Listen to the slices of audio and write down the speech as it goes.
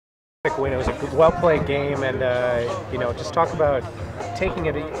Win. It was a well-played game, and just talk about taking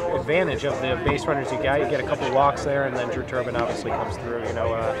advantage of the base runners you got. You get a couple walks there, and then Drew Turbin obviously comes through.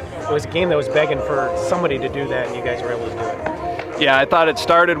 It was a game that was begging for somebody to do that, and you guys were able to do it. Yeah, I thought it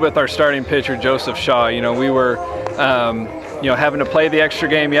started with our starting pitcher, Joseph Shaw. We were having to play the extra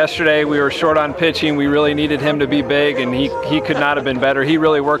game yesterday. We were short on pitching. We really needed him to be big, and he could not have been better. He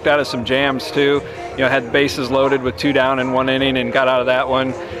really worked out of some jams too. Had bases loaded with 2 down in 1 inning and got out of that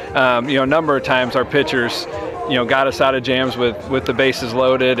one. A number of times our pitchers, got us out of jams with the bases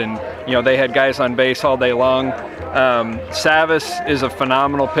loaded, and they had guys on base all day long. Savis is a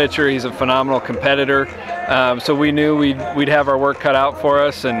phenomenal pitcher. He's a phenomenal competitor. So we knew we'd have our work cut out for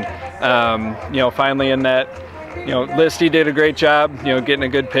us, and finally in that. Listy did a great job, getting a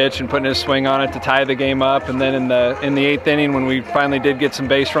good pitch and putting his swing on it to tie the game up. And then in the 8th inning, when we finally did get some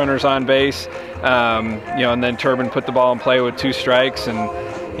base runners on base, and then Turbin put the ball in play with 2 strikes, and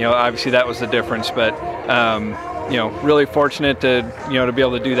obviously that was the difference. But really fortunate to be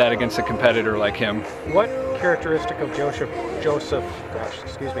able to do that against a competitor like him. What characteristic of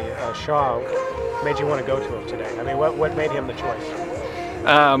Shaw made you want to go to him today? I mean, what made him the choice?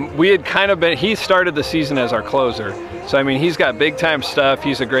 We had kind of been, he started the season as our closer. So, I mean, he's got big time stuff.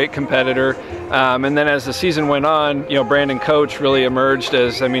 He's a great competitor. And then as the season went on, Brandon Coach really emerged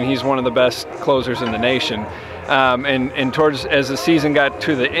as, he's one of the best closers in the nation. And as the season got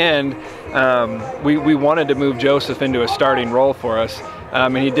to the end, we wanted to move Joseph into a starting role for us.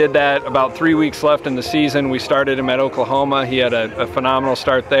 And he did that about 3 weeks left in the season. We started him at Oklahoma. He had a phenomenal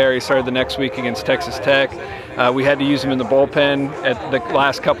start there. He started the next week against Texas Tech. We had to use him in the bullpen at the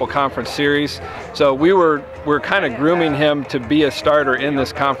last couple conference series. So we're kind of grooming him to be a starter in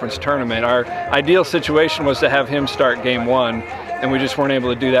this conference tournament. Our ideal situation was to have him start game 1, and we just weren't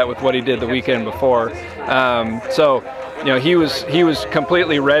able to do that with what he did the weekend before. He was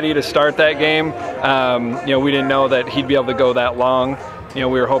completely ready to start that game. We didn't know that he'd be able to go that long. We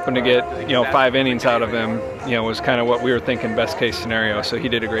were hoping to get 5 innings out of him. Was kind of what we were thinking best case scenario. So he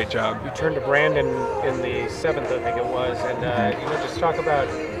did a great job. You turned to Brandon in the 7th, I think it was, and just talk about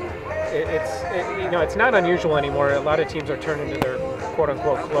it's not unusual anymore. A lot of teams are turning to their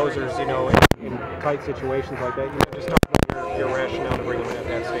quote-unquote closers, in tight situations like that. Just talk about your rationale to bring him in at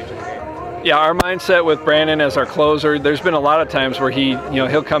that stage of the game. Yeah, our mindset with Brandon as our closer, there's been a lot of times where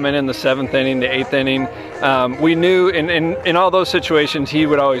he'll come in the 7th inning, the 8th inning. We knew in all those situations he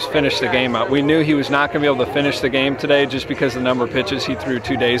would always finish the game out. We knew he was not going to be able to finish the game today just because of the number of pitches he threw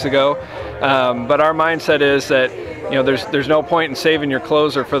 2 days ago. But our mindset is that there's no point in saving your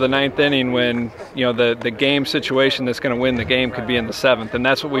closer for the 9th inning when the game situation that's going to win the game could be in the 7th, and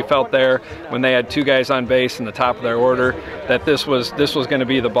that's what we felt there when they had 2 guys on base in the top of their order, that this was going to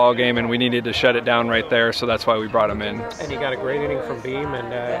be the ball game, and we needed to shut it down right there. So that's why we brought him in. And you got a great inning from Beam,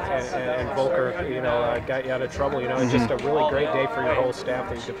 and Volker got you out of trouble. Just a really great day for your whole staff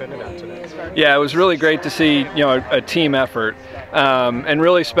that you depended on today. Yeah, it was really great to see a team effort, and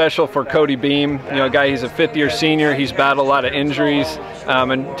really special for Cody Beam. A guy, he's a 5th-year senior. He's battled a lot of injuries,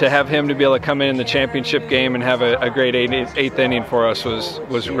 and to have him to be able to come in the championship game and have a great 8th inning for us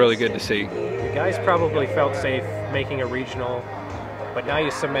was really good to see. You guys probably felt safe making a regional, but now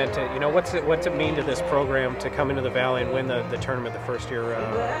you cement it. What's it mean to this program to come into the Valley and win the tournament the first year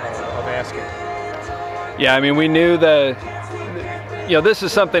of asking? Yeah, we knew this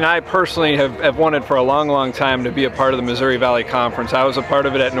is something I personally have wanted for a long, long time, to be a part of the Missouri Valley Conference. I was a part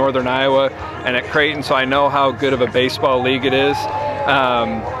of it at Northern Iowa and at Creighton, so I know how good of a baseball league it is.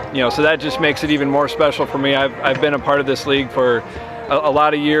 So that just makes it even more special for me. I've been a part of this league for a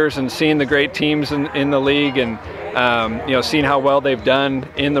lot of years and seen the great teams in the league, and seeing how well they've done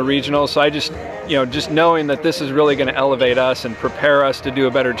in the regional. So I just knowing that this is really going to elevate us and prepare us to do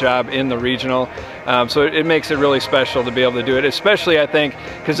a better job in the regional. So it makes it really special to be able to do it, especially I think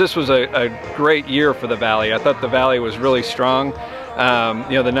because this was a great year for the Valley. I thought the Valley was really strong.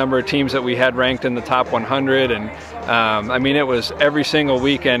 The number of teams that we had ranked in the top 100, and it was every single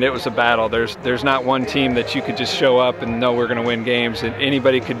weekend. It was a battle. There's not one team that you could just show up and know we're going to win games, and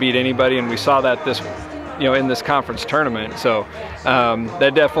anybody could beat anybody, and we saw that in this conference tournament. So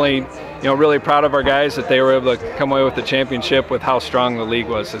that definitely, really proud of our guys that they were able to come away with the championship with how strong the league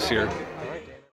was this year.